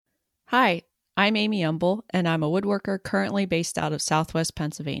Hi, I'm Amy Umble, and I'm a woodworker currently based out of Southwest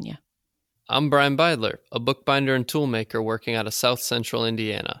Pennsylvania. I'm Brian Beidler, a bookbinder and toolmaker working out of South Central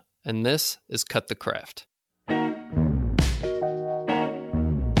Indiana, and this is Cut the Craft.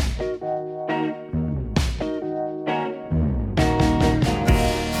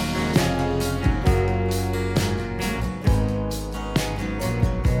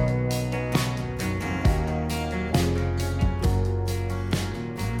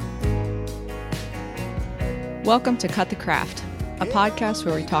 Welcome to Cut the Craft, a podcast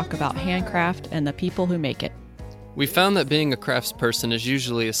where we talk about handcraft and the people who make it. We found that being a craftsperson is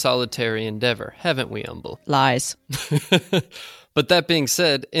usually a solitary endeavor, haven't we, Umble? Lies. But that being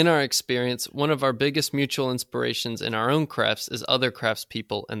said, in our experience, one of our biggest mutual inspirations in our own crafts is other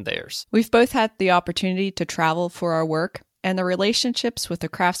craftspeople and theirs. We've both had the opportunity to travel for our work, and the relationships with the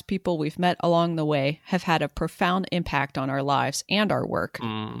craftspeople we've met along the way have had a profound impact on our lives and our work.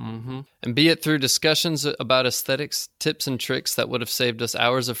 Mm-hmm. And be it through discussions about aesthetics, tips and tricks that would have saved us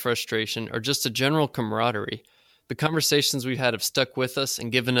hours of frustration, or just a general camaraderie, the conversations we've had have stuck with us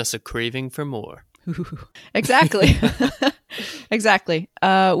and given us a craving for more. Exactly. Exactly.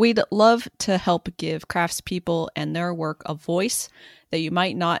 We'd love to help give craftspeople and their work a voice that you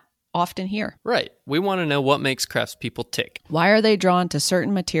might not often hear. Right. We want to know what makes craftspeople tick. Why are they drawn to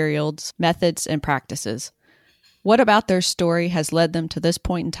certain materials, methods, and practices? What about their story has led them to this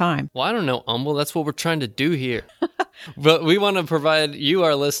point in time? Well, I don't know, Umble. That's what we're trying to do here. But we want to provide you,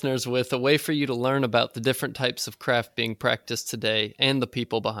 our listeners, with a way for you to learn about the different types of craft being practiced today and the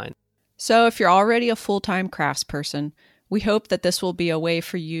people behind it. So if you're already a full-time craftsperson, we hope that this will be a way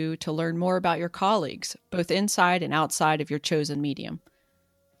for you to learn more about your colleagues, both inside and outside of your chosen medium.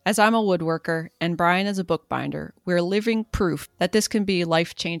 As I'm a woodworker and Brian is a bookbinder, we're living proof that this can be a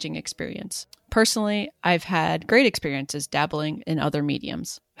life-changing experience. Personally, I've had great experiences dabbling in other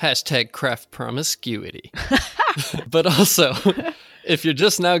mediums. Hashtag craft promiscuity. But also, if you're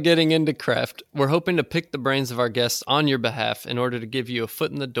just now getting into craft, we're hoping to pick the brains of our guests on your behalf in order to give you a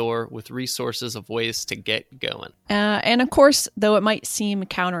foot in the door with resources of ways to get going. And of course, though it might seem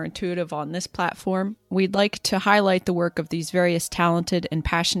counterintuitive on this platform, we'd like to highlight the work of these various talented and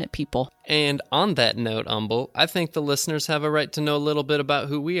passionate people. And on that note, Umble, I think the listeners have a right to know a little bit about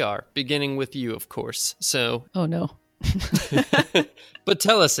who we are, beginning with you, of course. So, Oh no. But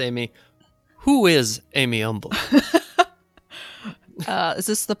tell us, Amy, who is Amy Umble? Is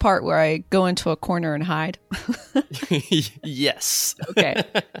this the part where I go into a corner and hide? Yes. Okay.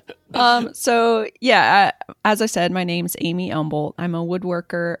 As I said, my name's Amy Umble. I'm a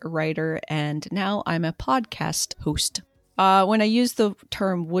woodworker, writer, and now I'm a podcast host. When I use the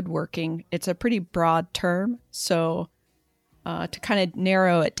term woodworking, it's a pretty broad term. So to kind of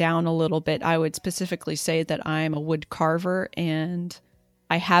narrow it down a little bit, I would specifically say that I'm a wood carver, and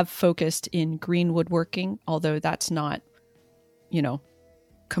I have focused in green woodworking, although that's not,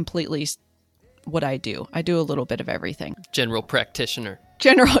 completely what I do. I do a little bit of everything. General practitioner.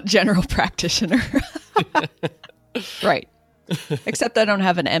 General practitioner. Right. Except I don't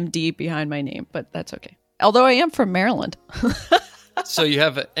have an MD behind my name, but that's okay. Although I am from Maryland. So you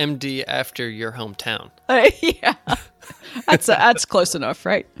have an MD after your hometown. Yeah. That's close enough,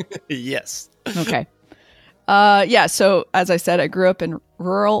 right? Yes. Okay. So as I said, I grew up in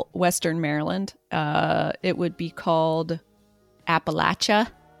rural Western Maryland. It would be called Appalachia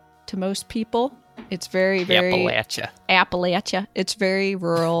to most people. It's very, very... Appalachia. It's very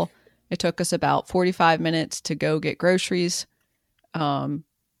rural. It took us about 45 minutes to go get groceries. Wait,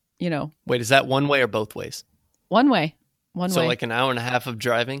 is that one way or both ways? One way. So like an hour and a half of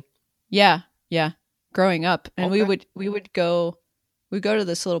driving? Yeah. Growing up. And Okay. we'd go to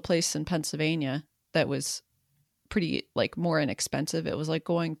this little place in Pennsylvania that was pretty more inexpensive. It was like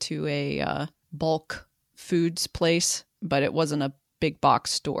going to a bulk foods place, but it wasn't a big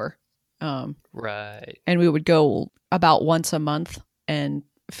box store. Right. And we would go about once a month and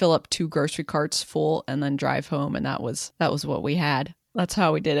fill up 2 grocery carts full and then drive home. And that was what we had. That's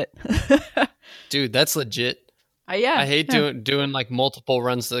how we did it. Dude, that's legit. Yeah. I hate doing like multiple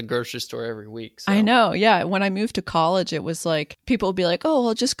runs to the grocery store every week. So. I know. Yeah. When I moved to college, it was like people would be like, "Oh,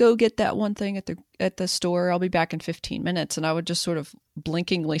 I'll just go get that one thing at the store. I'll be back in 15 minutes." And I would just sort of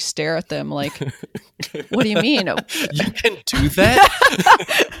blinkingly stare at them like, "What do you mean? You can do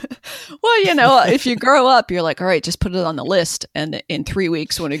that?" Well, if you grow up, you're like, "All right, just put it on the list. And in 3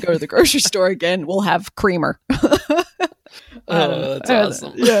 weeks, when we go to the grocery store again, we'll have creamer." That's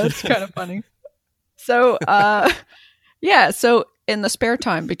awesome. Yeah, it's kind of funny. So, so in the spare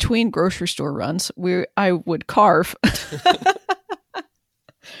time between grocery store runs, I would carve.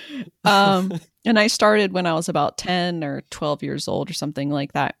 And I started when I was about 10 or 12 years old or something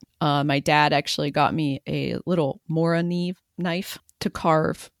like that. My dad actually got me a little Mora knife to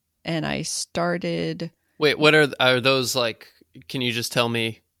carve. And I started... Wait, what are those like? Can you just tell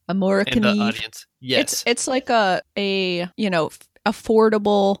me A Mora and the knife? audience? Yes. It's like a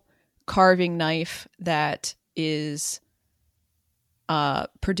affordable carving knife that is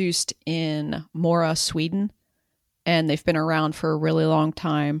produced in Mora, Sweden. And they've been around for a really long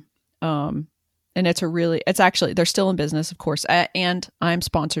time. And it's actually, they're still in business, of course. And I'm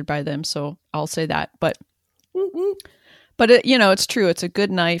sponsored by them, so I'll say that. But it, it's true. It's a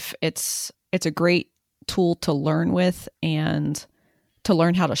good knife. It's a great tool to learn with and to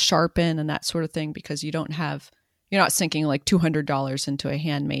learn how to sharpen and that sort of thing, because you're not sinking like $200 into a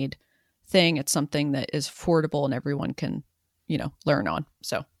handmade thing. It's something that is affordable and everyone can, learn on.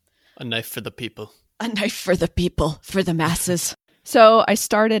 So a knife for the people. A knife for the people, for the masses. So I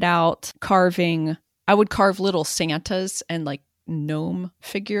started out carving. I would carve little Santas and like gnome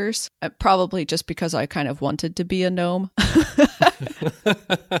figures, probably just because I kind of wanted to be a gnome.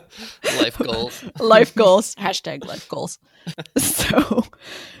 Life goals. Life goals. Hashtag life goals.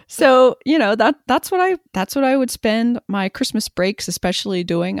 So that's what I would spend my Christmas breaks especially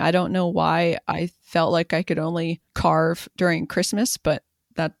doing. I don't know why I felt like I could only carve during Christmas, but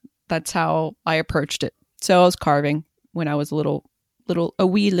that's how I approached it. So I was carving when I was a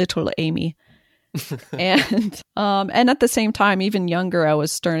wee little Amy. And at the same time, even younger, I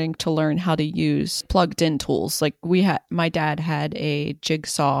was starting to learn how to use plugged in tools. Like my dad had a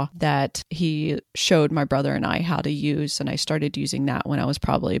jigsaw that he showed my brother and I how to use. And I started using that when I was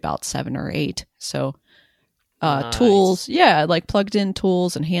probably about 7 or 8. So Nice. Tools, yeah, like plugged in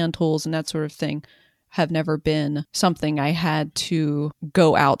tools and hand tools and that sort of thing have never been something I had to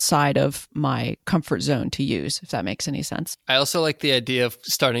go outside of my comfort zone to use, if that makes any sense. I also like the idea of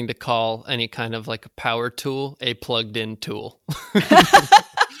starting to call any kind of like a power tool a plugged in tool.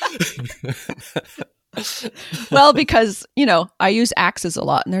 Well, because, I use axes a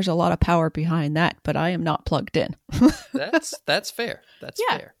lot and there's a lot of power behind that, but I am not plugged in. That's fair. That's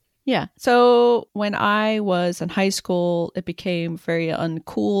fair. Yeah. So when I was in high school, it became very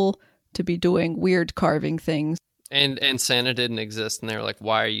uncool to be doing weird carving things. And Santa didn't exist, and they were like,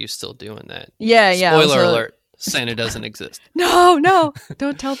 why are you still doing that? Yeah. Spoiler alert, Santa doesn't exist. No,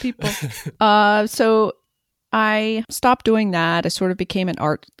 don't tell people. So I stopped doing that. I sort of became an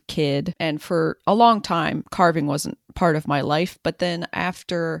art kid, and for a long time, carving wasn't part of my life. But then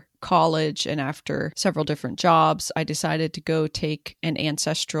after college and after several different jobs, I decided to go take an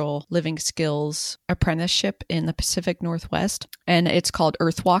ancestral living skills apprenticeship in the Pacific Northwest. And it's called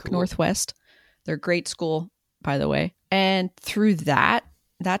Earthwalk Northwest. They're a great school, by the way. And through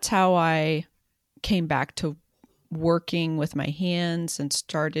that's how I came back to working with my hands and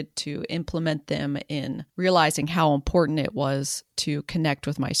started to implement them in realizing how important it was to connect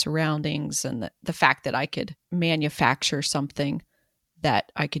with my surroundings, and the fact that I could manufacture something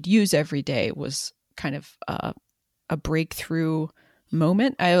that I could use every day was kind of a breakthrough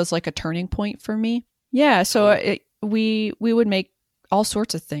moment. It was like a turning point for me. Yeah, so we would make all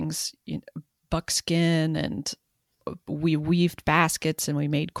sorts of things, buckskin, and we weaved baskets, and we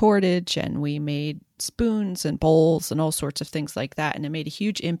made cordage, and we made spoons and bowls and all sorts of things like that. And it made a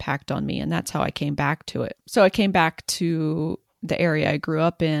huge impact on me. And that's how I came back to it. So I came back to the area I grew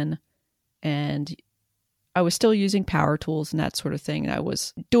up in, and I was still using power tools and that sort of thing. And I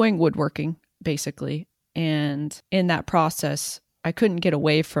was doing woodworking, basically. And in that process, I couldn't get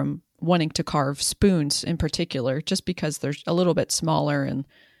away from wanting to carve spoons in particular, just because they're a little bit smaller. And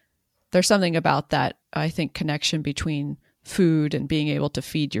there's something about that, I think, connection between food and being able to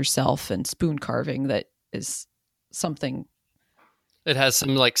feed yourself and spoon carving that is something. It has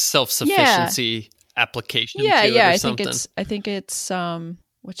some like self-sufficiency application. Yeah, to it yeah. or I something. think it's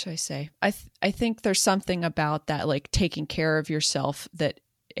what should I say? I think there's something about that, like taking care of yourself, that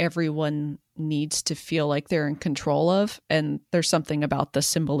everyone needs to feel like they're in control of. And there's something about the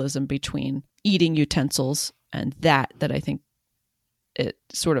symbolism between eating utensils and that I think it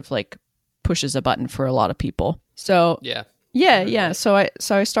sort of like pushes a button for a lot of people. So yeah. So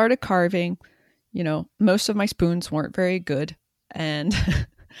I started carving. Most of my spoons weren't very good, and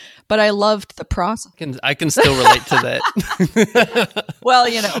but I loved the process. I can still relate to that. Well,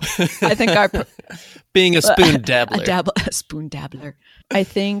 I think being a spoon dabbler. A spoon dabbler. I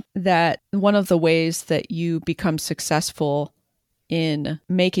think that one of the ways that you become successful in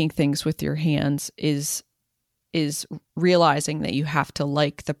making things with your hands is is realizing that you have to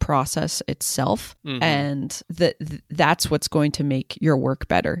like the process itself, and that's what's going to make your work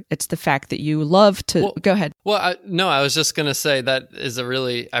better. It's the fact that you love to go ahead. Well, I was just going to say that is I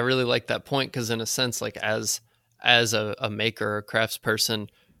really like that point, because in a sense, like as a maker or craftsperson,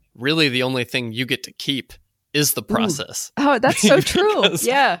 really the only thing you get to keep is the process. Ooh. Oh, that's so true.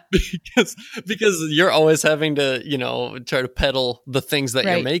 Yeah. Because you're always having to, try to peddle the things that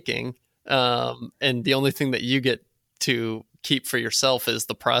you're making. And the only thing that you get to keep for yourself is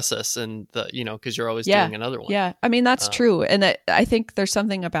the process, and because you're always doing another one. Yeah. I mean, that's true. And I think there's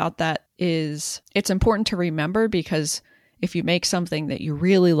something about that is it's important to remember, because if you make something that you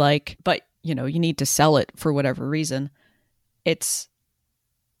really like, but you need to sell it for whatever reason, it's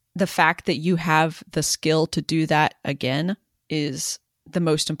the fact that you have the skill to do that again is the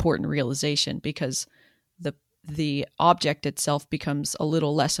most important realization, because the object itself becomes a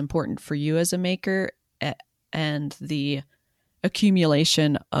little less important for you as a maker, and the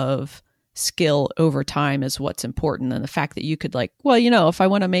accumulation of skill over time is what's important. And the fact that you could if I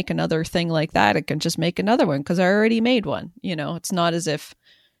want to make another thing like that, I can just make another one because I already made one. It's not as if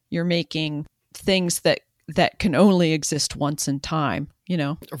you're making things that can only exist once in time,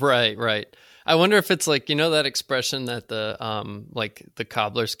 Right. I wonder if it's that expression that the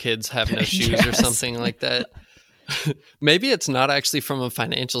cobbler's kids have no shoes or something like that. Maybe it's not actually from a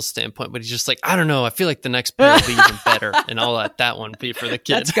financial standpoint, but he's just I don't know, I feel like the next pair will be even better, and I'll let that one be for the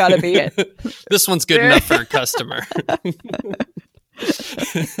kid. That's got to be it. This one's good enough for a customer.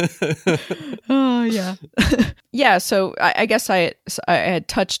 Oh, yeah. Yeah, so I guess I had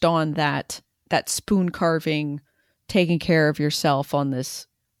touched on that spoon carving, taking care of yourself on this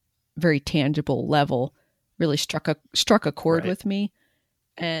very tangible level really struck a chord with me.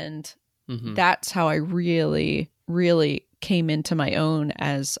 And that's how I really, really came into my own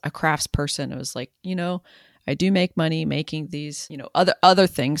as a craftsperson. It was I do make money making these, other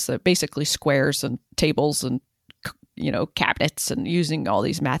things, that basically squares and tables and, cabinets, and using all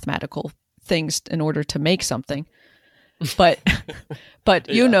these mathematical things in order to make something. But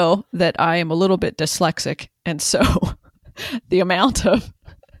you know that I am a little bit dyslexic, and so the amount of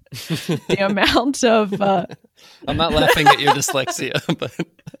I'm not laughing at your dyslexia, but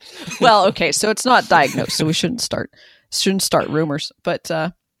well, okay, so it's not diagnosed, so we shouldn't start rumors. But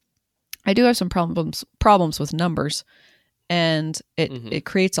I do have some problems with numbers, and it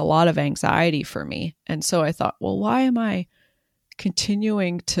creates a lot of anxiety for me. And so I thought, well, why am I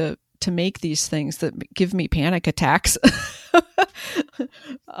continuing to make these things that give me panic attacks when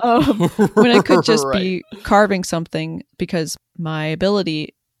I could just be carving something? Because my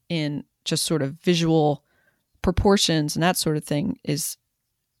ability in just sort of visual proportions and that sort of thing is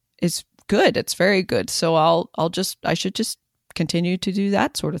good. It's very good. So I should just continue to do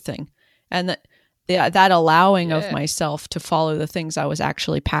that sort of thing. And that allowing of myself to follow the things I was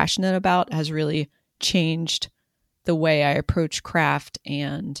actually passionate about has really changed the way I approach craft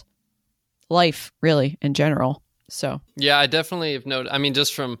and life, really, in general. So yeah, I definitely have noted. I mean,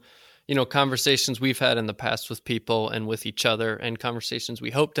 just from conversations we've had in the past with people and with each other, and conversations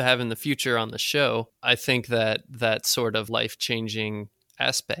we hope to have in the future on the show, I think that sort of life-changing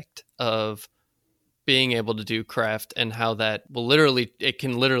aspect of being able to do craft, and how that it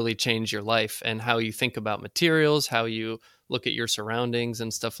can literally change your life, and how you think about materials, how you look at your surroundings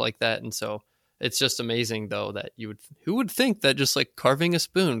and stuff like that. And so it's just amazing, though, that who would think that just carving a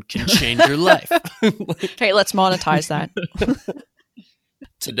spoon can change your life? Okay, let's monetize that.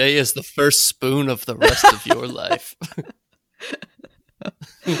 Today is the first spoon of the rest of your life.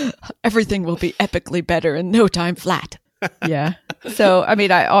 Everything will be epically better in no time flat. Yeah. So, I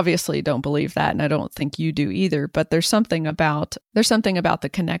mean, I obviously don't believe that, and I don't think you do either, but there's something about the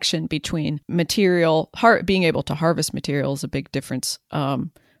connection between material, being able to harvest material is a big difference.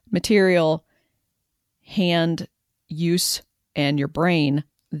 Material, hand use, and your brain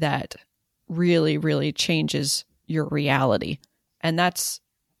that really, really changes your reality. And that's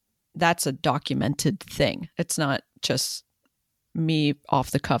a documented thing. It's not just me off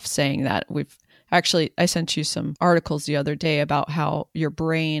the cuff saying that. I sent you some articles the other day about how your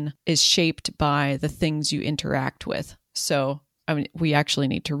brain is shaped by the things you interact with. So, I mean, we actually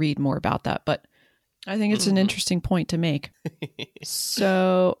need to read more about that, but I think it's an interesting point to make.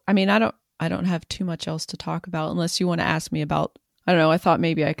 So, I mean, I don't have too much else to talk about unless you want to ask me about, I don't know, I thought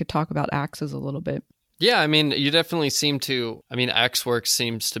maybe I could talk about axes a little bit. Yeah, I mean, you definitely seem to, axe work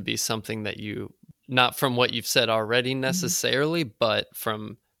seems to be something that you, not from what you've said already necessarily, but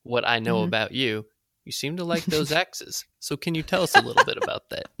from what I know about you seem to like those axes. So can you tell us a little bit about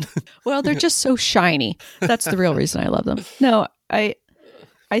that? Well, they're just so shiny. That's the real reason I love them. No, I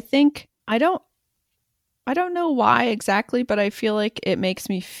think I don't I don't know why exactly, but I feel like it makes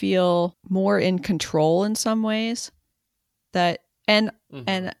me feel more in control in some ways. That and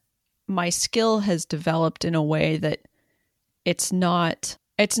my skill has developed in a way that it's not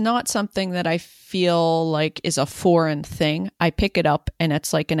something that I feel like is a foreign thing. I pick it up and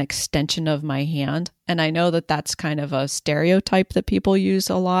it's like an extension of my hand. And I know that that's kind of a stereotype that people use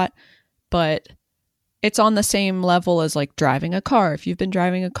a lot, but it's on the same level as like driving a car. If you've been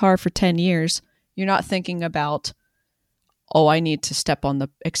driving a car for 10 years, you're not thinking about, oh, I need to step on the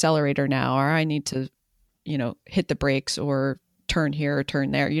accelerator now, or I need to, hit the brakes or turn here or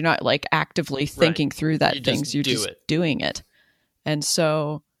turn there. You're not like actively thinking through that things. You're just doing it. And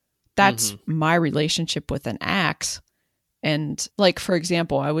so that's my relationship with an axe. And like, for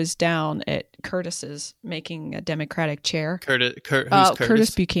example, I was down at Curtis's making a Democratic chair. Who's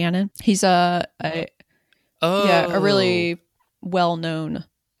Curtis Buchanan. He's a really well-known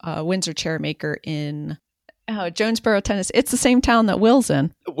Windsor chair maker in Jonesboro, Tennessee. It's the same town that Will's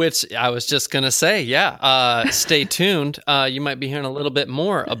in. Which I was just going to say, stay tuned. You might be hearing a little bit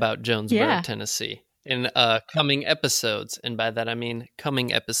more about Jonesboro, Tennessee in coming episodes. And by that, I mean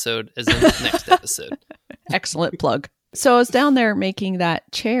coming episode as in the next episode. Excellent plug. So I was down there making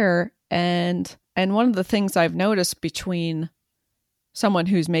that chair, and one of the things I've noticed between someone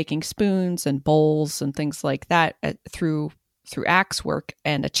who's making spoons and bowls and things like that through axe work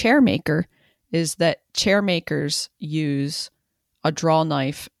and a chair maker is that chair makers use a draw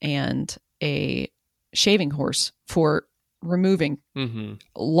knife and a shaving horse for removing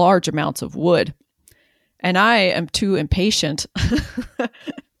large amounts of wood. And I am too impatient to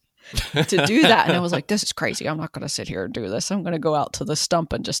do that. And I was like, this is crazy. I'm not going to sit here and do this. I'm going to go out to the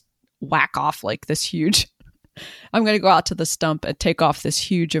stump and just whack off like this huge. I'm going to go out to the stump and take off this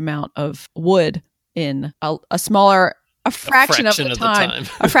huge amount of wood in a fraction of the time.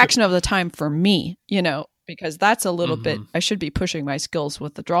 A fraction of the time for me, because that's a little bit, I should be pushing my skills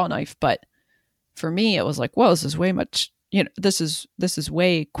with the draw knife. But for me, it was like, whoa, this is way much, this is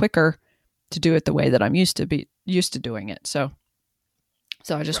way quicker to do it the way that I'm used to doing it. So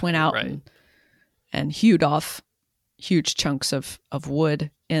I just went out and hewed off huge chunks of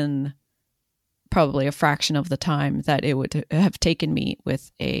wood in probably a fraction of the time that it would have taken me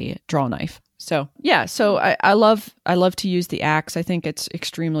with a draw knife. So I love to use the axe. I think it's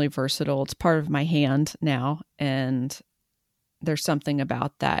extremely versatile. It's part of my hand now, and there's something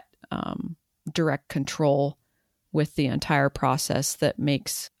about that direct control with the entire process that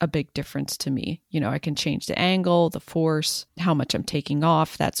makes a big difference to me. I can change the angle, the force, how much I'm taking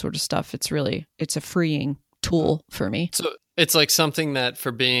off, that sort of stuff. It's a freeing tool for me. So it's like something that,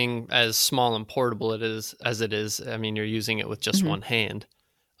 for being as small and portable as it is, I mean, you're using it with just one hand.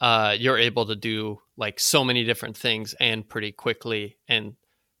 You're able to do like so many different things and pretty quickly and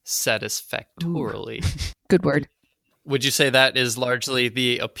satisfactorily. Good word. Would you say that is largely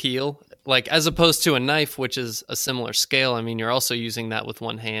the appeal? Like, as opposed to a knife, which is a similar scale, I mean, you're also using that with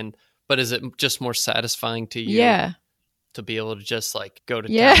one hand, but is it just more satisfying to you? Yeah. To be able to just like go to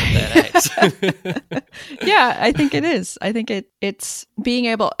town with that axe? Yeah, I think it is. I think it's being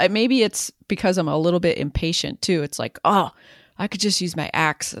able, maybe it's because I'm a little bit impatient too. It's like, oh, I could just use my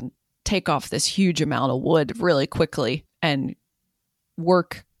axe and take off this huge amount of wood really quickly and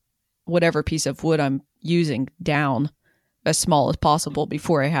work whatever piece of wood I'm using down as small as possible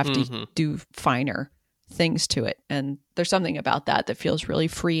before I have to do finer things to it. And there's something about that feels really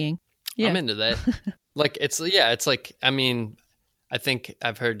freeing. Yeah. I'm into that. Like, it's like, I mean, I think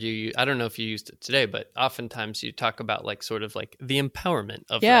I've heard you, I don't know if you used it today, but oftentimes you talk about like sort of like the empowerment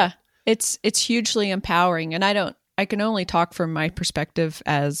of that. It's hugely empowering. And I can only talk from my perspective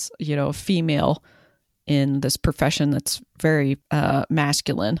as, a female in this profession that's very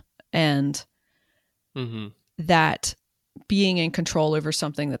masculine, and that being in control over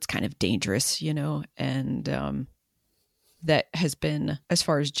something that's kind of dangerous, and that has been, as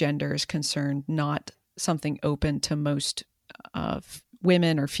far as gender is concerned, not something open to most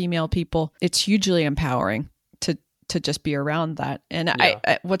women or female people. It's hugely empowering to just be around that. And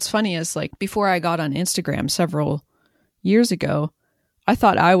I what's funny is, like, before I got on Instagram several years ago, I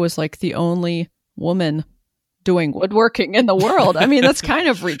thought I was like the only woman doing woodworking in the world. I mean, that's kind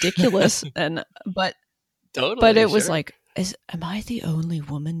of ridiculous. But it was like, am I the only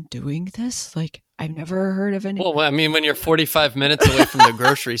woman doing this? Like, I've never heard of any. Well, I mean, when you're 45 minutes away from the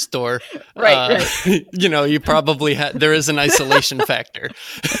grocery store, right. You probably there is an isolation factor.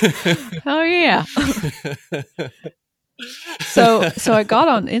 Oh yeah. So I got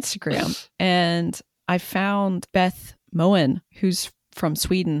on Instagram and I found Beth Moen, who's from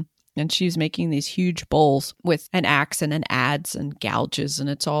Sweden, and she's making these huge bowls with an axe and an adze and gouges, and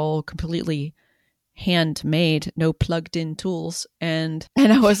it's all completely handmade, no plugged in tools. And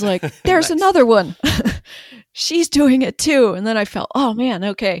I was like, there's Nice. another one. She's doing it too. And then I felt, oh man,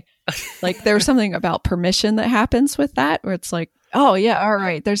 okay. Like there was something about permission that happens with that, where it's like, oh yeah, all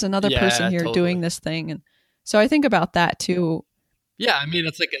right, there's another person here totally. doing this thing. And so I think about that too. Yeah, I mean,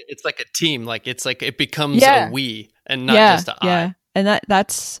 it's like a team. Like it's like it becomes Yeah. a we and not just a Yeah. I. And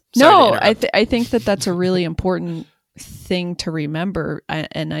that's Sorry to no, interrupt. I think that that's a really important thing to remember.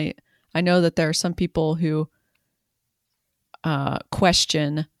 I know that there are some people who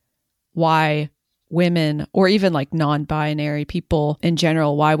question why women, or even like non-binary people in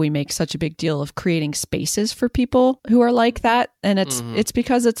general, why we make such a big deal of creating spaces for people who are like that. And it's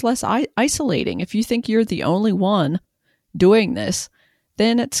because it's less isolating. If you think you're the only one doing this,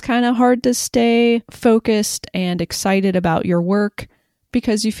 then it's kind of hard to stay focused and excited about your work,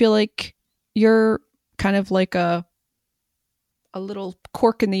 because you feel like you're kind of like a little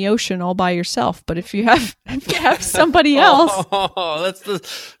cork in the ocean all by yourself. But if you have somebody else, Oh,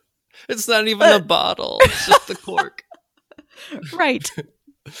 it's not even a bottle. It's just the cork. right?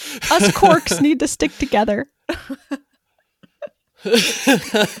 Us corks need to stick together.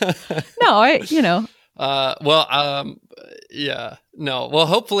 No, yeah. No. Well,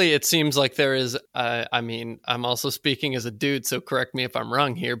 hopefully it seems like there is, I mean, I'm also speaking as a dude, so correct me if I'm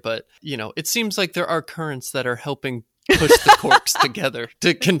wrong here, but, it seems like there are currents that are helping push the corks together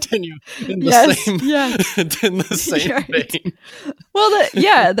to continue in the same Right. vein. Well,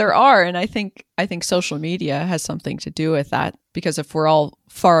 there are, and I think social media has something to do with that, because if we're all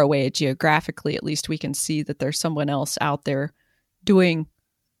far away geographically, at least we can see that there's someone else out there doing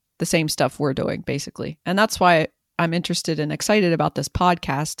the same stuff we're doing, basically. And that's why I'm interested and excited about this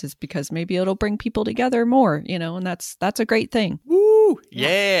podcast, is because maybe it'll bring people together more, and that's a great thing. Woo!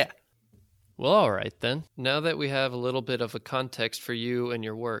 Yeah. Well, all right then. Now that we have a little bit of a context for you and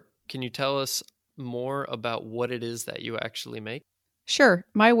your work, can you tell us more about what it is that you actually make? Sure.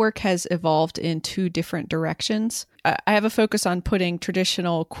 My work has evolved in two different directions. I have a focus on putting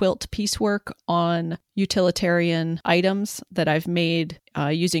traditional quilt piecework on utilitarian items that I've made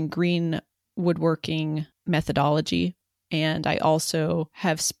using green woodworking methodology. And I also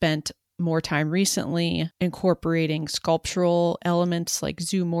have spent more time recently incorporating sculptural elements like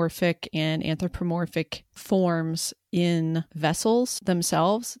zoomorphic and anthropomorphic forms in vessels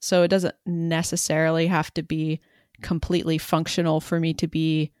themselves. So it doesn't necessarily have to be completely functional for me to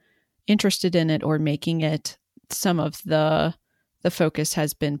be interested in it or making it. Some of the focus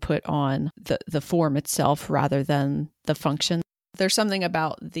has been put on the form itself rather than the function. There's something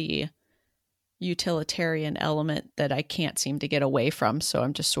about the utilitarian element that I can't seem to get away from, so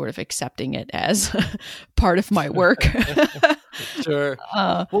I'm just sort of accepting it as part of my work. Sure.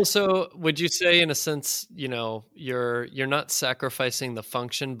 Well, so would you say, in a sense, you're not sacrificing the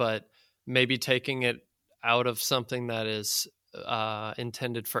function, but maybe taking it out of something that is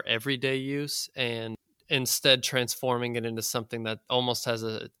intended for everyday use, and instead transforming it into something that almost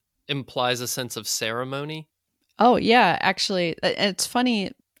implies a sense of ceremony? Oh yeah, actually, it's funny.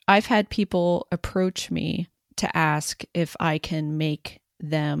 I've had people approach me to ask if I can make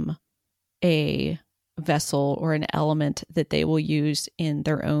them a vessel or an element that they will use in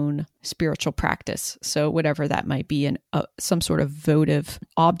their own spiritual practice. So whatever that might be, some sort of votive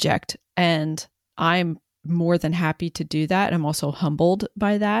object. And I'm more than happy to do that. I'm also humbled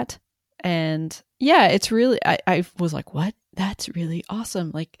by that. And yeah, it's really, I was like, what? That's really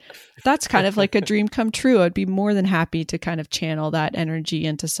awesome. Like, that's kind of like a dream come true. I'd be more than happy to kind of channel that energy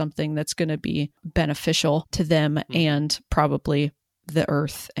into something that's going to be beneficial to them and probably the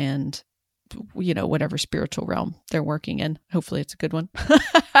earth and, whatever spiritual realm they're working in. Hopefully it's a good one.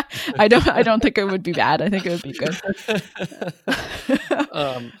 I don't think it would be bad. I think it would be good.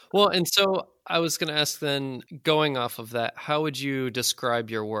 Well, and so I was going to ask then, going off of that, how would you describe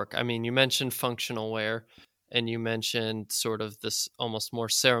your work? I mean, you mentioned functional wear, and you mentioned sort of this almost more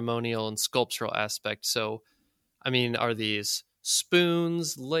ceremonial and sculptural aspect. So, I mean, are these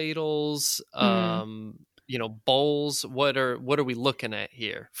spoons, ladles, bowls? What are we looking at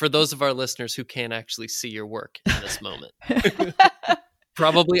here? For those of our listeners who can't actually see your work in this moment.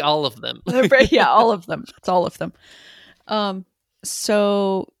 Probably all of them. Yeah, all of them. It's all of them.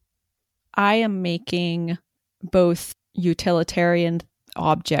 So I am making both utilitarian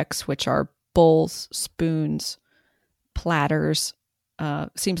objects, which are bowls, spoons, platters.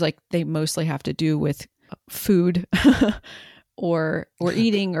 Seems like they mostly have to do with food or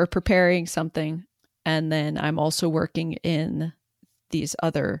eating or preparing something. And then I'm also working in these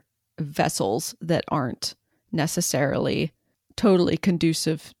other vessels that aren't necessarily totally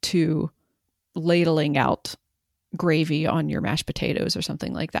conducive to ladling out gravy on your mashed potatoes or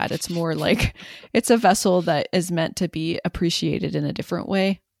something like that. It's more like it's a vessel that is meant to be appreciated in a different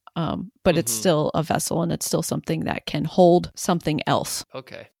way. But it's still a vessel, and it's still something that can hold something else.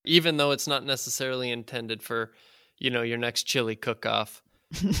 Okay. Even though it's not necessarily intended for, your next chili cook-off,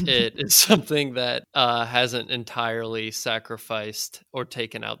 it is something that hasn't entirely sacrificed or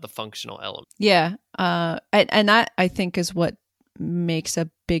taken out the functional element. Yeah. And that, I think, is what makes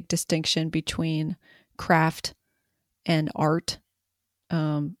a big distinction between craft and art.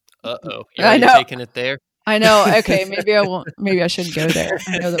 Uh-oh. I know. Taking it there? I know. Okay, maybe I won't. Maybe I shouldn't go there.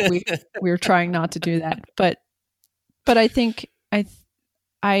 I know that we're trying not to do that, but I think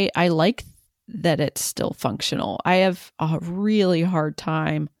I like that it's still functional. I have a really hard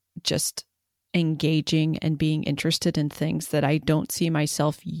time just engaging and being interested in things that I don't see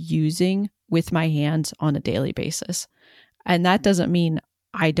myself using with my hands on a daily basis, and that doesn't mean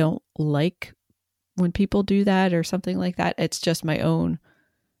I don't like when people do that or something like that. It's just my own.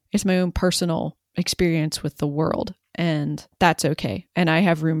 It's my own personal experience with the world, and that's okay. And I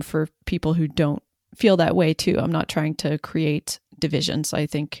have room for people who don't feel that way too. I'm not trying to create divisions. I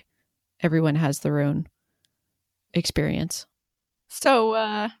think everyone has their own experience.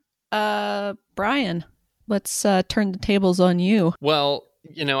 So, Brian, let's turn the tables on you. Well,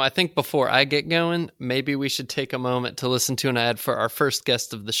 I think before I get going, maybe we should take a moment to listen to an ad for our first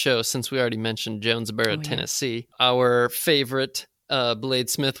guest of the show, since we already mentioned Jonesboro, Tennessee, our favorite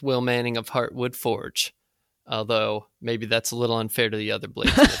bladesmith, Will Manning of Heartwood Forge. Although maybe that's a little unfair to the other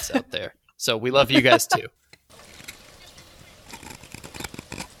bladesmiths out there. So we love you guys too.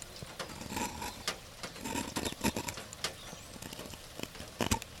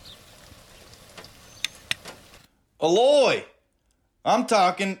 Alloy! I'm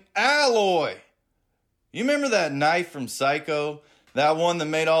talking alloy! You remember that knife from Psycho? That one that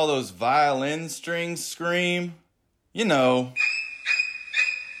made all those violin strings scream? You know.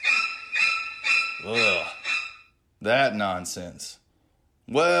 Ugh. That nonsense.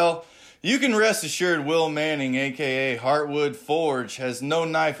 Well, you can rest assured Will Manning, aka Heartwood Forge, has no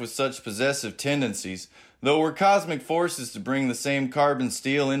knife with such possessive tendencies. Though were cosmic forces to bring the same carbon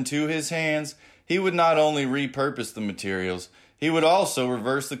steel into his hands, he would not only repurpose the materials, he would also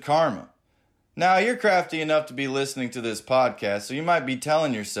reverse the karma. Now, you're crafty enough to be listening to this podcast, so you might be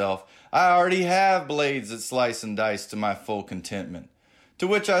telling yourself, I already have blades that slice and dice to my full contentment. To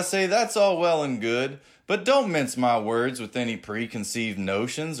which I say that's all well and good, but don't mince my words with any preconceived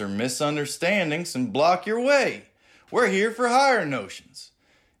notions or misunderstandings and block your way. We're here for higher notions.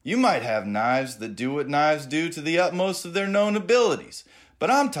 You might have knives that do what knives do to the utmost of their known abilities,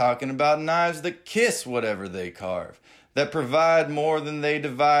 but I'm talking about knives that kiss whatever they carve, that provide more than they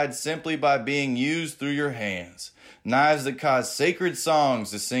divide simply by being used through your hands. Knives that cause sacred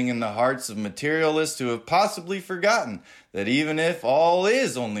songs to sing in the hearts of materialists who have possibly forgotten that even if all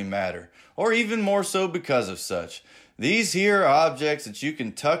is only matter, or even more so because of such, these here are objects that you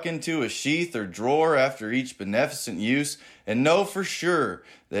can tuck into a sheath or drawer after each beneficent use and know for sure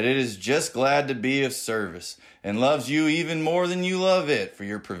that it is just glad to be of service and loves you even more than you love it for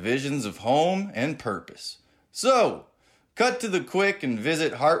your provisions of home and purpose. So, cut to the quick and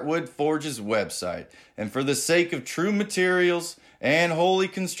visit Heartwood Forge's website, and for the sake of true materials and holy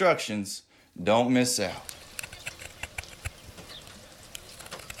constructions, don't miss out.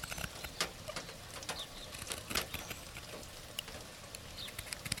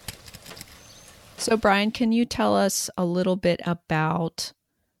 So, Brian, can you tell us a little bit about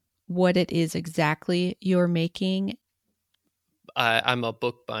what it is exactly you're making? I'm a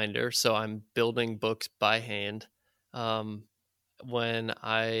bookbinder, so I'm building books by hand. When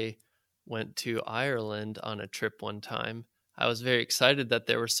I went to Ireland on a trip one time, I was very excited that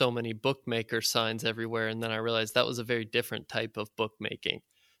there were so many bookmaker signs everywhere, and then I realized that was a very different type of bookmaking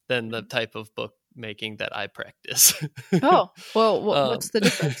than the type of bookmaking that I practice. Oh, well, what's the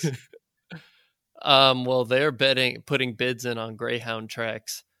difference? Well, they're putting bids in on Greyhound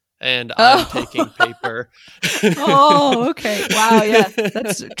tracks, and I'm taking paper. Oh, okay. Wow, yeah,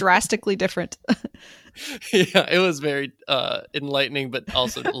 that's drastically different. Yeah, it was very enlightening, but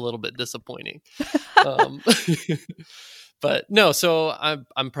also a little bit disappointing. But no, so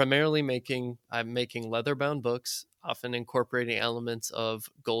I'm primarily making leather-bound books, often incorporating elements of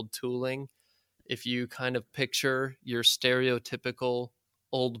gold tooling. If you kind of picture your stereotypical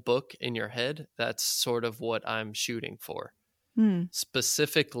old book in your head, that's sort of what I'm shooting for.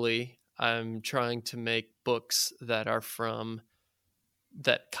 Specifically, I'm trying to make books that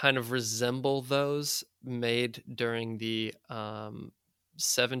kind of resemble those made during the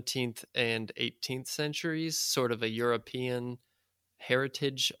 17th and 18th centuries, sort of a European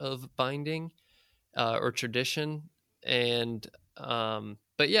heritage of binding. or tradition. And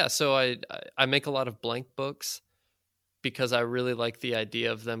but yeah, so I make a lot of blank books because I really like the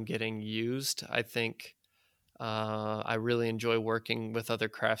idea of them getting used. I think I really enjoy working with other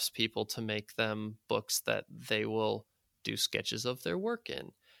craftspeople to make them books that they will do sketches of their work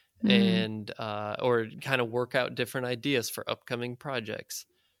in, and or kind of work out different ideas for upcoming projects.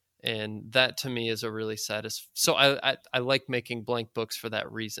 And that to me is a really so I like making blank books for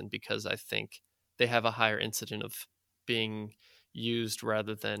that reason, because I think they have a higher incident of being used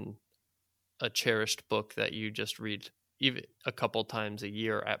rather than a cherished book that you just read even a couple times a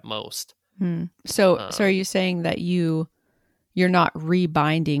year at most. So are you saying that you're not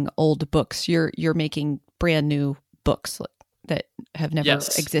rebinding old books? You're making brand new books that have never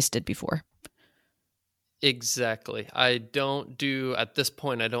existed before. Exactly. At this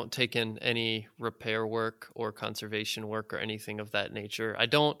point, I don't take in any repair work or conservation work or anything of that nature.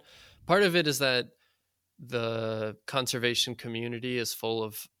 Part of it is that the conservation community is full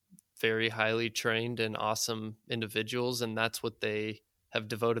of very highly trained and awesome individuals, and that's what they have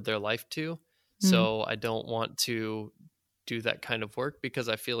devoted their life to. So I don't want to do that kind of work because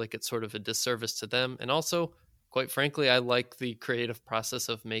I feel like it's sort of a disservice to them. And also, quite frankly, I like the creative process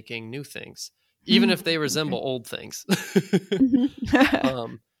of making new things, even if they resemble old things.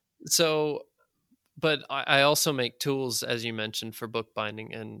 But I also make tools, as you mentioned, for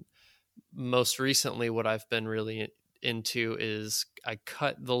bookbinding. And most recently, what I've been really into is I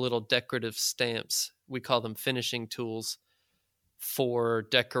cut the little decorative stamps. We call them finishing tools for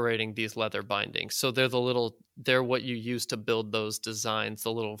decorating these leather bindings. So they're what you use to build those designs,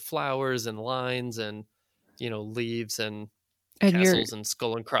 the little flowers and lines and, leaves and castles and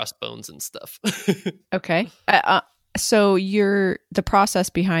skull and crossbones and stuff. Okay. So the process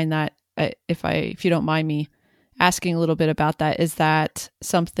behind that, if you don't mind me asking a little bit about that, is that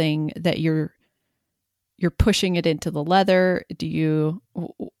something that you're pushing it into the leather?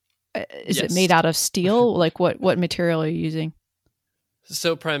 Is it made out of steel? Like what material are you using?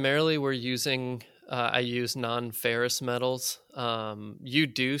 So primarily we're using, I use non-ferrous metals. You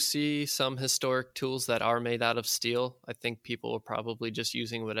do see some historic tools that are made out of steel. I think people were probably just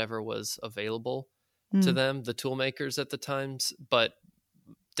using whatever was available to them, the tool makers at the times. But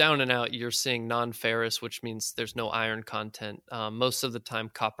down and out, you're seeing non-ferrous, which means there's no iron content. Most of the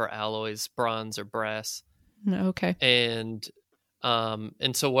time, copper alloys, bronze or brass. Okay. And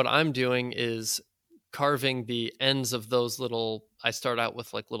so what I'm doing is carving the ends of those I start out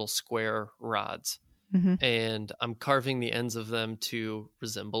with like little square rods, and I'm carving the ends of them to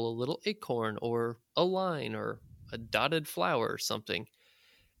resemble a little acorn or a line or a dotted flower or something.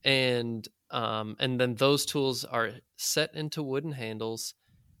 And then those tools are set into wooden handles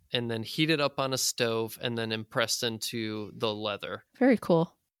and then heated up on a stove and then impressed into the leather. Very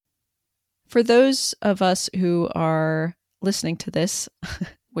cool. For those of us who are listening to this,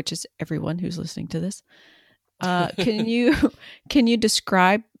 which is everyone who's listening to this, can you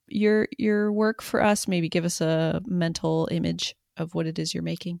describe your work for us? Maybe give us a mental image of what it is you're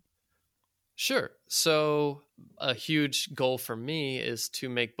making. Sure. So a huge goal for me is to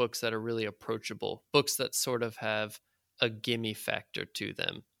make books that are really approachable, books that sort of have a gimme factor to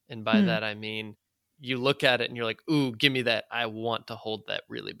them. And by that, I mean, you look at it and you're like, ooh, give me that. I want to hold that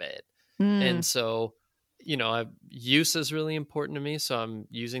really bad. And so, use is really important to me. So I'm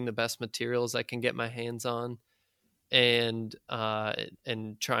using the best materials I can get my hands on and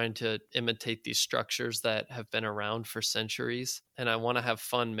trying to imitate these structures that have been around for centuries. And I want to have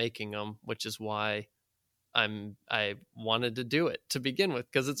fun making them, which is why I wanted to do it to begin with,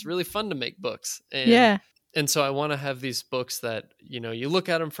 because it's really fun to make books. And so I want to have these books that, you look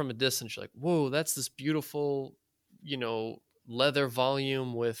at them from a distance, you're like, whoa, that's this beautiful, leather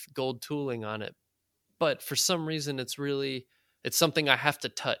volume with gold tooling on it. But for some reason, it's something I have to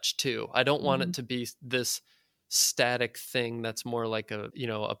touch too. I don't want it to be this static thing that's more like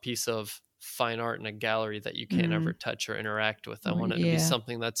a piece of fine art in a gallery that you can't ever touch or interact with. I want it to be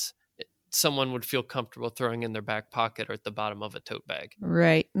something that's someone would feel comfortable throwing in their back pocket or at the bottom of a tote bag.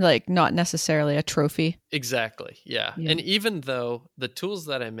 Right. Like not necessarily a trophy. Exactly. Yeah. And even though the tools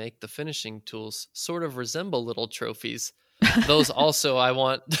that I make, the finishing tools, sort of resemble little trophies, those also I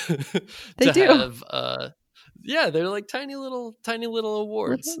want to have. They're like tiny little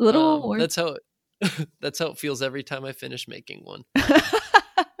awards. Little awards. That's how it feels every time I finish making one.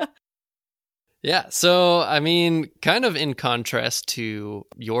 Yeah. So, I mean, kind of in contrast to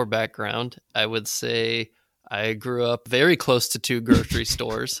your background, I would say I grew up very close to two grocery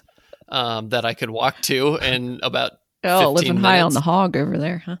stores that I could walk to in about 15 living minutes. High on the hog over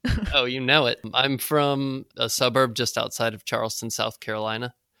there, huh? Oh, you know it. I'm from a suburb just outside of Charleston, South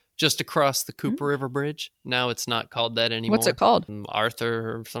Carolina, just across the Cooper River Bridge. Now it's not called that anymore. What's it called?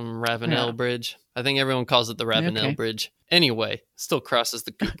 Arthur or some Ravenel Bridge. I think everyone calls it the Ravenel Bridge. Anyway, still crosses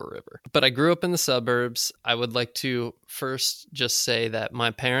the Cooper River. But I grew up in the suburbs. I would like to first just say that my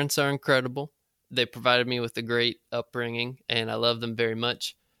parents are incredible. They provided me with a great upbringing, and I love them very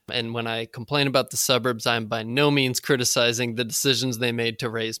much. And when I complain about the suburbs, I'm by no means criticizing the decisions they made to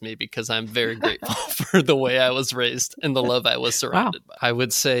raise me, because I'm very grateful for the way I was raised and the love I was surrounded by. I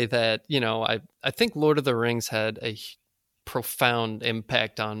would say that, I think Lord of the Rings had a profound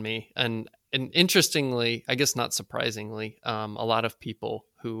impact on me. And interestingly, I guess not surprisingly, a lot of people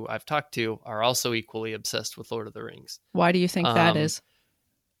who I've talked to are also equally obsessed with Lord of the Rings. Why do you think that is?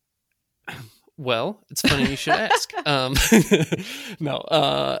 Well, it's funny you should ask. I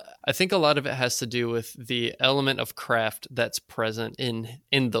think a lot of it has to do with the element of craft that's present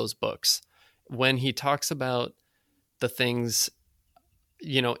in those books. When he talks about the things,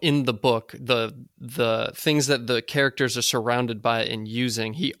 in the book, the things that the characters are surrounded by and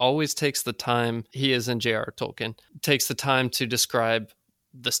using, he always takes the time, he is in J.R.R. Tolkien, takes the time to describe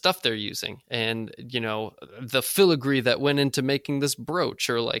the stuff they're using and, the filigree that went into making this brooch,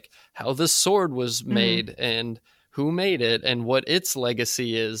 or like how this sword was made and who made it and what its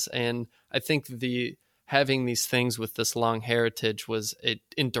legacy is. And I think having these things with this long heritage was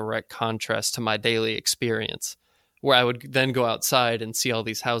in direct contrast to my daily experience, where I would then go outside and see all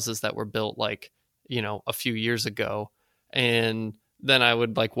these houses that were built like, a few years ago. And then I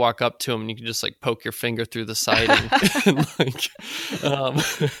would like walk up to them and you could just like poke your finger through the siding.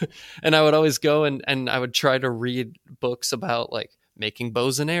 And I would always go and I would try to read books about like making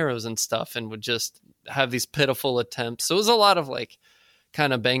bows and arrows and stuff, and would just have these pitiful attempts. So it was a lot of like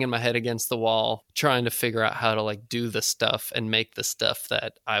kind of banging my head against the wall, trying to figure out how to like do the stuff and make the stuff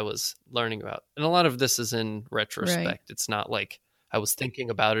that I was learning about. And a lot of this is in retrospect. Right. It's not like I was thinking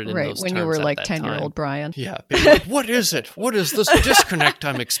about it in those terms. Right, when you were like 10-year-old Brian. Yeah. Like, what is it? What is this disconnect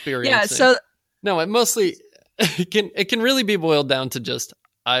I'm experiencing? Yeah, so... No, it can really be boiled down to just,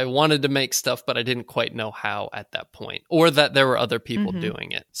 I wanted to make stuff, but I didn't quite know how at that point, or that there were other people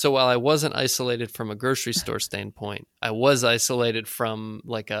doing it. So while I wasn't isolated from a grocery store standpoint, I was isolated from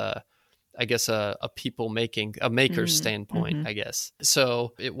like a people making, a maker's standpoint, I guess.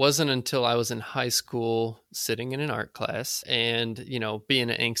 So it wasn't until I was in high school sitting in an art class and,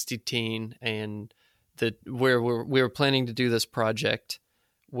 being an angsty teen, and where we were planning to do this project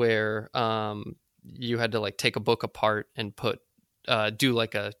where you had to like take a book apart and do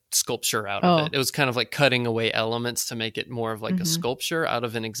like a sculpture out of it. It was kind of like cutting away elements to make it more of like a sculpture out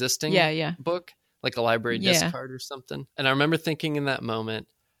of an existing book, like a library discard or something. And I remember thinking in that moment,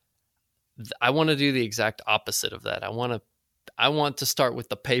 I want to do the exact opposit of that. I want to start with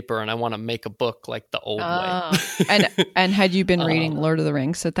the paper, and I want to make a book like the old way. and had you been reading Lord of the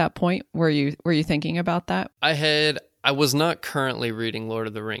Rings at that point? Were you thinking about that? I was not currently reading Lord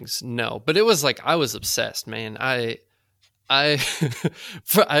of the Rings, no, but it was like I was obsessed, man. I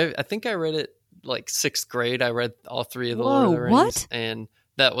think I read it like 6th grade. I read all 3 of the Lord of the Rings. What? And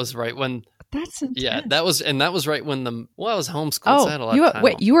that was right when. That's intense. Yeah, that was right when I was homeschooled. So I had a lot of time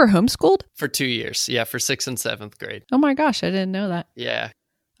wait, you were homeschooled? For 2 years. Yeah, for 6th and 7th grade. Oh my gosh, I didn't know that. Yeah.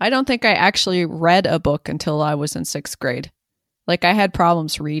 I don't think I actually read a book until I was in 6th grade. Like I had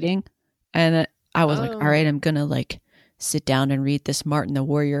problems reading, and I was like, all right, I'm going to like sit down and read this Martin the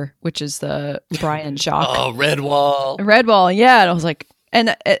Warrior, which is the Brian Jacques. Redwall, yeah. And I was like,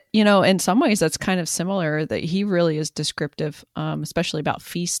 and in some ways that's kind of similar, that he really is descriptive, especially about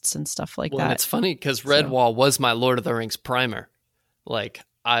feasts and stuff like that. And it's funny because Redwall was my Lord of the Rings primer. Like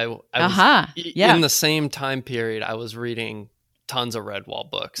I was in the same time period, I was reading tons of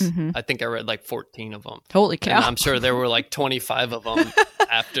Redwall books. I think I read like 14 of them. Holy cow. And I'm sure there were like 25 of them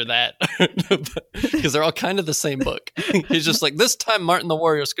after that, because they're all kind of the same book. He's just like, this time Martin the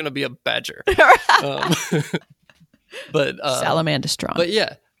Warrior is going to be a badger. But Salamander strong. But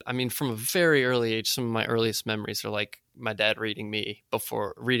yeah, I mean, from a very early age, some of my earliest memories are like my dad reading to me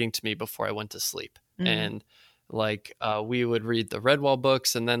before I went to sleep. And like we would read the Redwall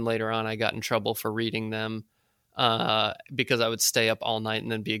books, and then later on I got in trouble for reading them because I would stay up all night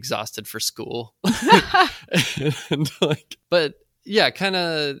and then be exhausted for school. But yeah, kind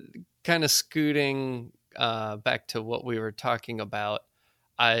of scooting back to what we were talking about.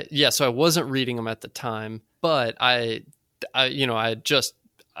 So I wasn't reading them at the time, but I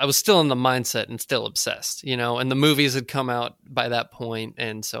was still in the mindset and still obsessed, and the movies had come out by that point.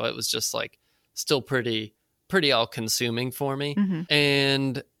 And so it was just like still pretty all consuming for me.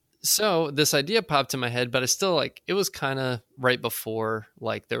 And so this idea popped in my head, but I still like, it was kind of right before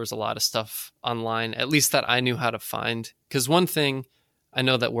like there was a lot of stuff online, at least that I knew how to find. Because one thing I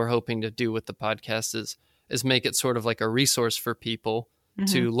know that we're hoping to do with the podcast is make it sort of like a resource for people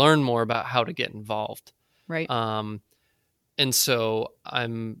to learn more about how to get involved. Right. And so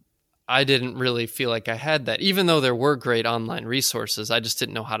I didn't really feel like I had that, even though there were great online resources. I just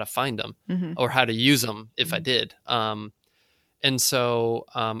didn't know how to find them or how to use them if I did. And so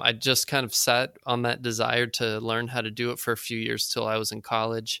I just kind of sat on that desire to learn how to do it for a few years till I was in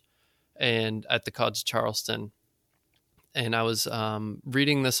college and at the College of Charleston. And I was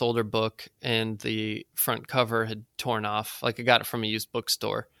reading this older book, and the front cover had torn off. Like, I got it from a used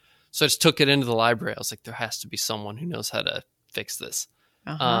bookstore. So I just took it into the library. I was like, there has to be someone who knows how to fix this.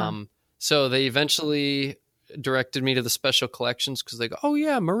 So they eventually directed me to the special collections because they go, oh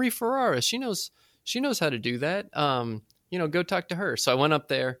yeah, Marie Ferrara, she knows how to do that. Go talk to her. So I went up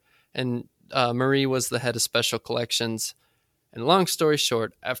there, and Marie was the head of special collections. And long story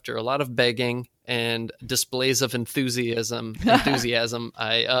short, after a lot of begging and displays of enthusiasm,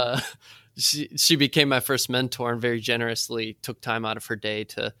 she became my first mentor and very generously took time out of her day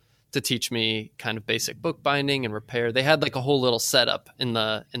to teach me kind of basic bookbinding and repair. They had like a whole little setup in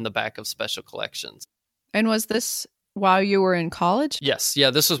the back of special collections. And was this while you were in college? Yes.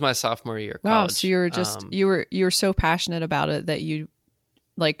 Yeah. This was my sophomore year of wow. college. So you were just, you were so passionate about it that you,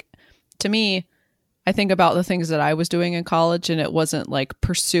 like, to me, I think about the things that I was doing in college, and it wasn't like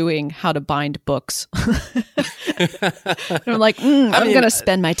pursuing how to bind books. And I'm like, I'm going to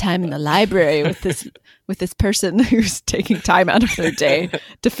spend my time in the library with this person who's taking time out of their day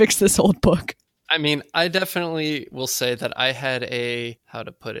to fix this old book. I mean, I definitely will say that I had a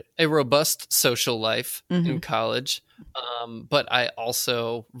robust social life in college. But I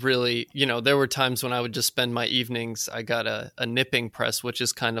also really, there were times when I would just spend my evenings. I got a nipping press, which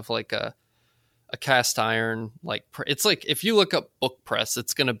is kind of like a cast iron, like it's like if you look up book press,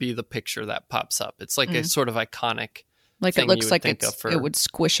 it's going to be the picture that pops up. It's like a sort of iconic, like it looks like it would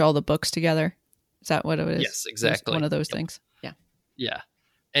squish all the books together. Is that what it is? Yes, exactly. One of those things. Yeah. Yeah.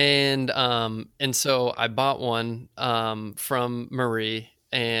 And so I bought one from Marie,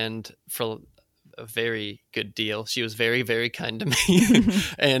 and for a very good deal. She was very, very kind to me.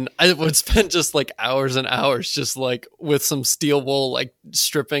 And I would spend just like hours and hours just like with some steel wool, like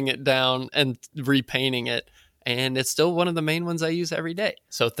stripping it down and repainting it. And it's still one of the main ones I use every day.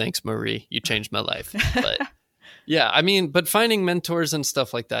 So thanks, Marie. You changed my life. But yeah, I mean, but finding mentors and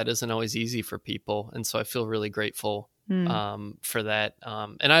stuff like that isn't always easy for people. And so I feel really grateful for that.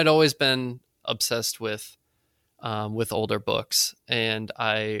 And I'd always been obsessed with older books. And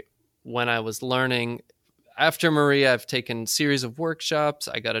when I was learning after Marie, I've taken a series of workshops.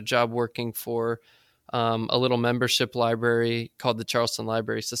 I got a job working for a little membership library called the Charleston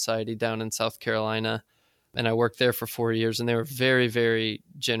Library Society down in South Carolina. And I worked there for 4 years, and they were very, very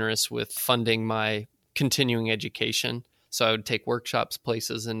generous with funding my continuing education. So I would take workshops,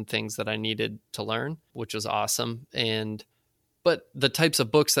 places, and things that I needed to learn, which was awesome. But the types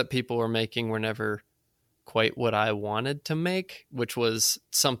of books that people were making were never quite what I wanted to make, which was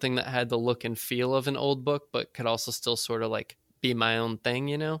something that had the look and feel of an old book, but could also still sort of like be my own thing,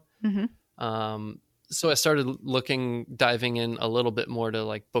 So I started diving in a little bit more to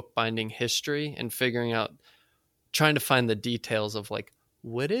like bookbinding history and trying to find the details of like,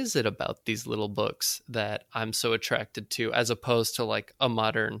 what is it about these little books that I'm so attracted to, as opposed to like a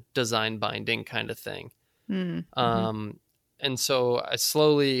modern design binding kind of thing. And so I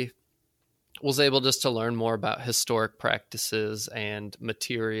slowly was able just to learn more about historic practices and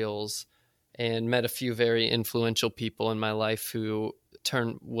materials, and met a few very influential people in my life who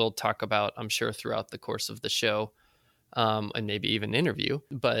we'll talk about, I'm sure, throughout the course of the show, and maybe even interview.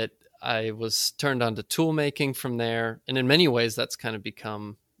 But I was turned on to tool making from there. And in many ways, that's kind of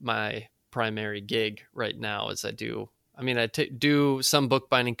become my primary gig right now, as I do some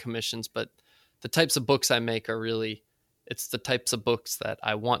bookbinding commissions, but the types of books I make are really, it's the types of books that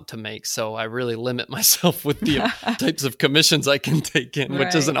I want to make. So I really limit myself with the types of commissions I can take in,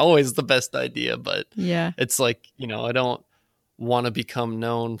 which isn't always the best idea, but it's like, I don't want to become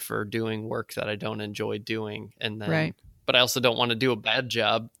known for doing work that I don't enjoy doing. And then, but I also don't want to do a bad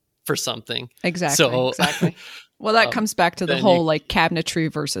job for something. Exactly. Well, that comes back to the whole like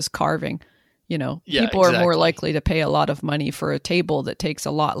cabinetry versus carving. People are more likely to pay a lot of money for a table that takes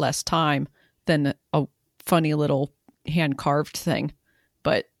a lot less time than a funny little hand carved thing.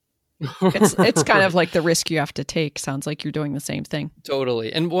 But it's kind of like the risk you have to take. Sounds like you're doing the same thing.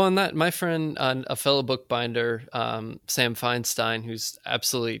 Totally. And on that, my friend, a fellow bookbinder, Sam Feinstein, who's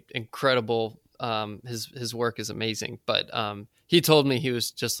absolutely incredible. His work is amazing, but he told me, he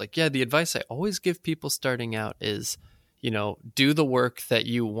was just like, the advice I always give people starting out is, do the work that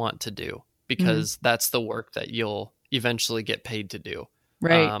you want to do, because that's the work that you'll eventually get paid to do.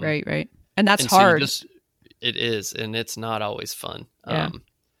 Right. And that's and so you hard. it is, and it's not always fun. Yeah.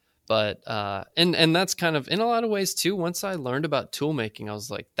 But and that's kind of, in a lot of ways too, once I learned about tool making, I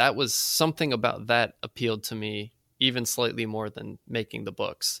was like, that was something about that appealed to me even slightly more than making the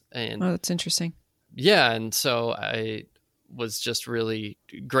books. And Oh, that's interesting. yeah, and so I was just really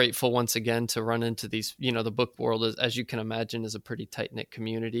grateful once again to run into these, the book world, as you can imagine, is a pretty tight-knit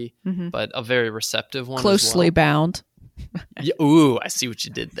community, but a very receptive one. Closely as well. bound. Yeah, ooh, I see what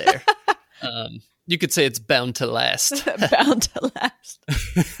you did there. You could say it's bound to last. Bound to last.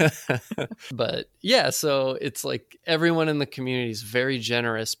 But yeah, so it's like everyone in the community is very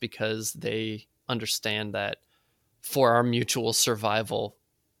generous because they understand that for our mutual survival,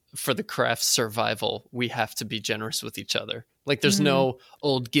 for the craft's survival, we have to be generous with each other. Like there's no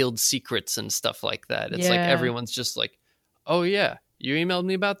old guild secrets and stuff like that. It's like everyone's just like, oh yeah, you emailed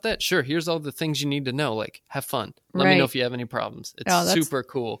me about that? Sure, here's all the things you need to know. Like, have fun. Let me know if you have any problems. It's super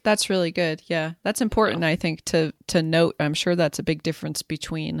cool. That's really good. Yeah, that's important, I think, to note. I'm sure that's a big difference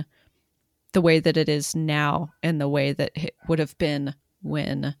between the way that it is now and the way that it would have been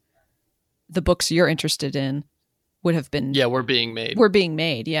when the books you're interested in would have been. Yeah, were being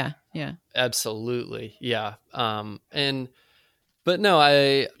made. Yeah. Absolutely. Yeah. But no,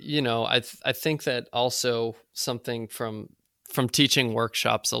 I think that also something from teaching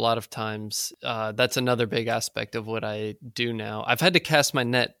workshops, a lot of times, that's another big aspect of what I do now. I've had to cast my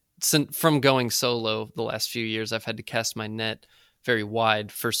net from going solo the last few years. I've had to cast my net very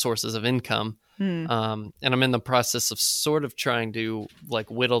wide for sources of income. And I'm in the process of sort of trying to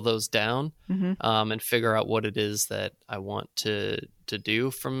like whittle those down, and figure out what it is that I want to do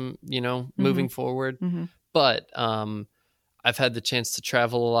from, moving forward. But, I've had the chance to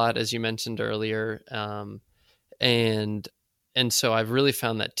travel a lot, as you mentioned earlier. And so I've really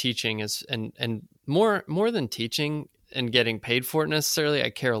found that teaching is, and more than teaching and getting paid for it necessarily,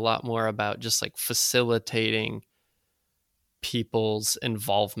 I care a lot more about just like facilitating people's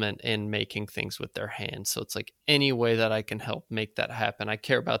involvement in making things with their hands. So it's like any way that I can help make that happen. I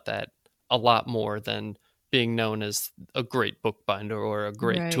care about that a lot more than being known as a great bookbinder or a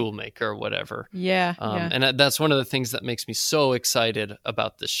great tool maker or whatever. Yeah. And that's one of the things that makes me so excited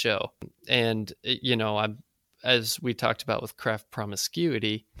about this show. And, as we talked about with craft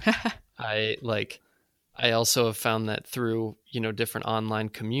promiscuity, I also have found that through, different online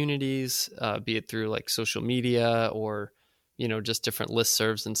communities, be it through like social media or, just different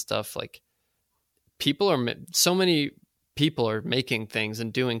listservs and stuff, like so many people are making things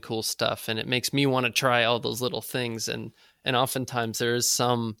and doing cool stuff. And it makes me want to try all those little things. And oftentimes there is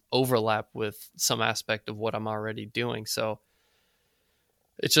some overlap with some aspect of what I'm already doing. So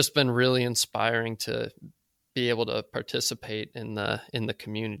it's just been really inspiring to be able to participate in the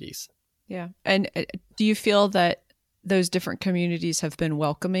communities. Yeah. And do you feel that those different communities have been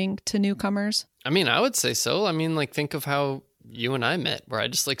welcoming to newcomers? I mean, I would say so. I mean, like, think of how you and I met, where I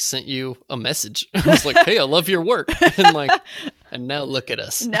just like sent you a message. I was like, hey, I love your work. And now look at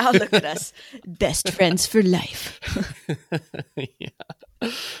us. Best friends for life. Yeah.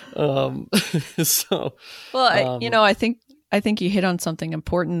 I think you hit on something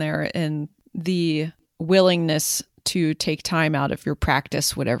important there in the willingness to take time out of your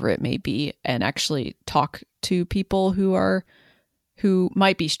practice, whatever it may be, and actually talk to people who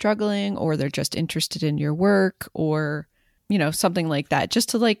might be struggling, or they're just interested in your work, or, something like that. Just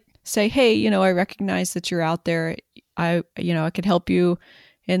to like say, hey, I recognize that you're out there. I could help you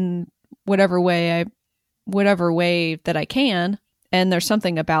in whatever way that I can. And there's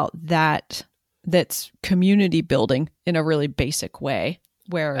something about that's community building in a really basic way,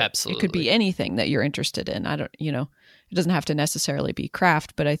 where Absolutely. It could be anything that you're interested in. It doesn't have to necessarily be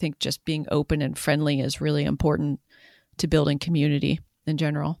craft, but I think just being open and friendly is really important to building community in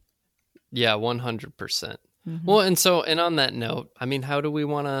general. Yeah, 100%. Well, and on that note, I mean, how are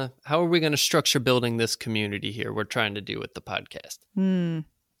we going to structure building this community here we're trying to do with the podcast?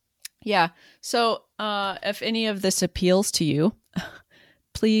 Yeah. So if any of this appeals to you,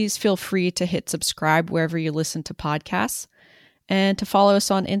 please feel free to hit subscribe wherever you listen to podcasts, and to follow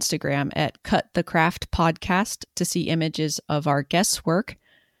us on Instagram at Cut the Craft Podcast to see images of our guests' work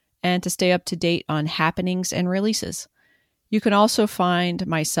and to stay up to date on happenings and releases. You can also find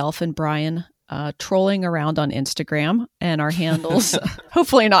myself and Brian trolling around on Instagram, and our handles,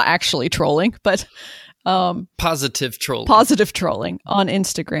 hopefully not actually trolling, but positive trolling on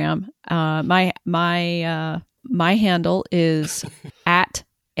Instagram. My handle is at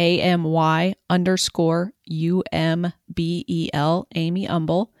AMY_UMBEL, Amy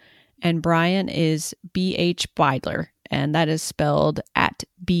Umbel, and Brian is BH Beidler, and that is spelled at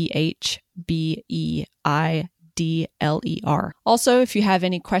BHBEIDLER. Also, if you have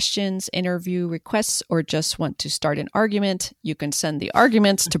any questions, interview requests, or just want to start an argument, you can send the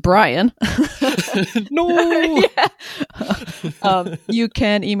arguments to Brian. No! You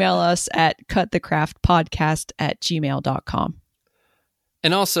can email us at cutthecraftpodcast@gmail.com.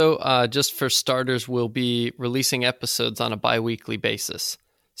 And also, just for starters, we'll be releasing episodes on a bi-weekly basis.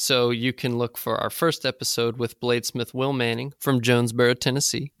 So you can look for our first episode with bladesmith Will Manning from Jonesboro,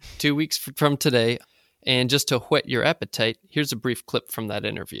 Tennessee, 2 weeks from today. And just to whet your appetite, here's a brief clip from that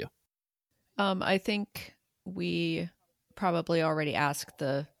interview. I think we probably already asked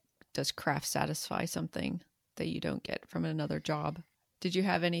does craft satisfy something that you don't get from another job? Did you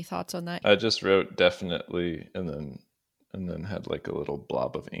have any thoughts on that? I just wrote definitely and then had like a little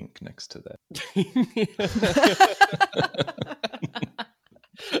blob of ink next to that.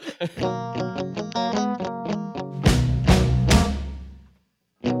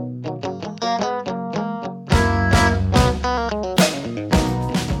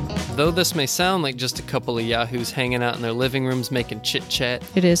 Though this may sound like just a couple of yahoos hanging out in their living rooms making chit-chat,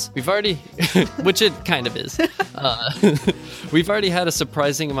 It is. we've already, which it kind of is, we've already had a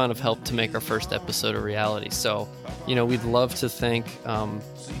surprising amount of help to make our first episode a reality. So, we'd love to thank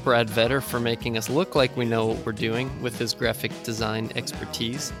Brad Vetter for making us look like we know what we're doing with his graphic design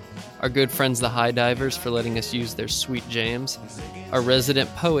expertise, our good friends the High Divers for letting us use their sweet jams, our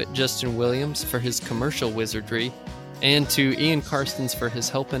resident poet Justin Williams for his commercial wizardry, and to Ian Karstens for his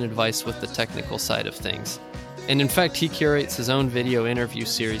help and advice with the technical side of things. And in fact, he curates his own video interview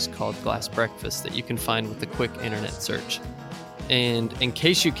series called Glass Breakfast that you can find with a quick internet search. And in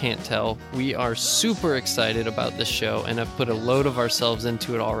case you can't tell, we are super excited about this show and have put a load of ourselves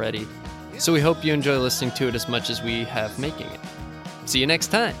into it already. So we hope you enjoy listening to it as much as we have making it. See you next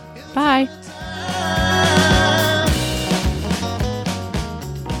time. Bye.